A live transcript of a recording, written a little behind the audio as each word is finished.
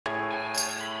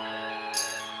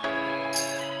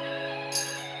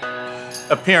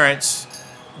Appearance,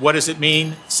 what does it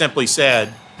mean? Simply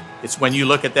said, it's when you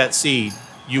look at that seed,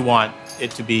 you want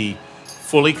it to be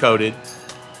fully coated,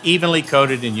 evenly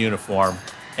coated and uniform,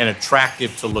 and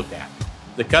attractive to look at.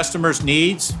 The customer's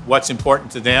needs, what's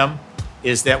important to them,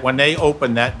 is that when they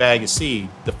open that bag of seed,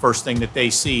 the first thing that they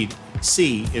see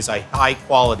is a high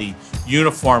quality,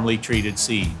 uniformly treated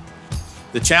seed.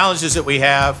 The challenges that we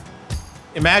have,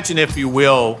 imagine if you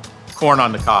will, corn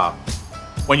on the cob.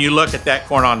 When you look at that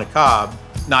corn on the cob,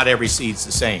 not every seed's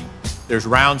the same. There's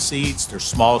round seeds, there's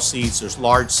small seeds, there's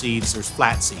large seeds, there's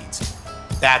flat seeds.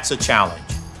 That's a challenge.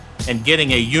 And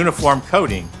getting a uniform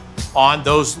coating on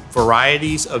those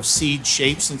varieties of seed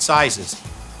shapes and sizes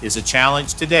is a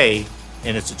challenge today,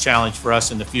 and it's a challenge for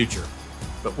us in the future.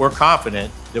 But we're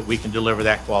confident that we can deliver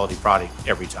that quality product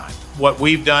every time. What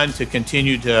we've done to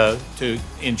continue to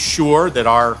ensure that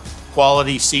our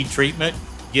quality seed treatment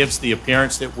gives the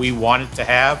appearance that we want it to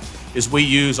have is we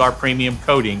use our premium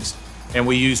coatings, and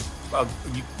we use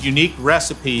unique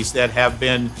recipes that have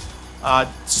been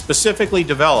specifically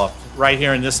developed right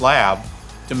here in this lab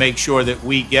to make sure that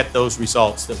we get those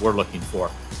results that we're looking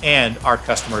for, and our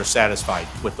customer is satisfied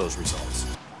with those results.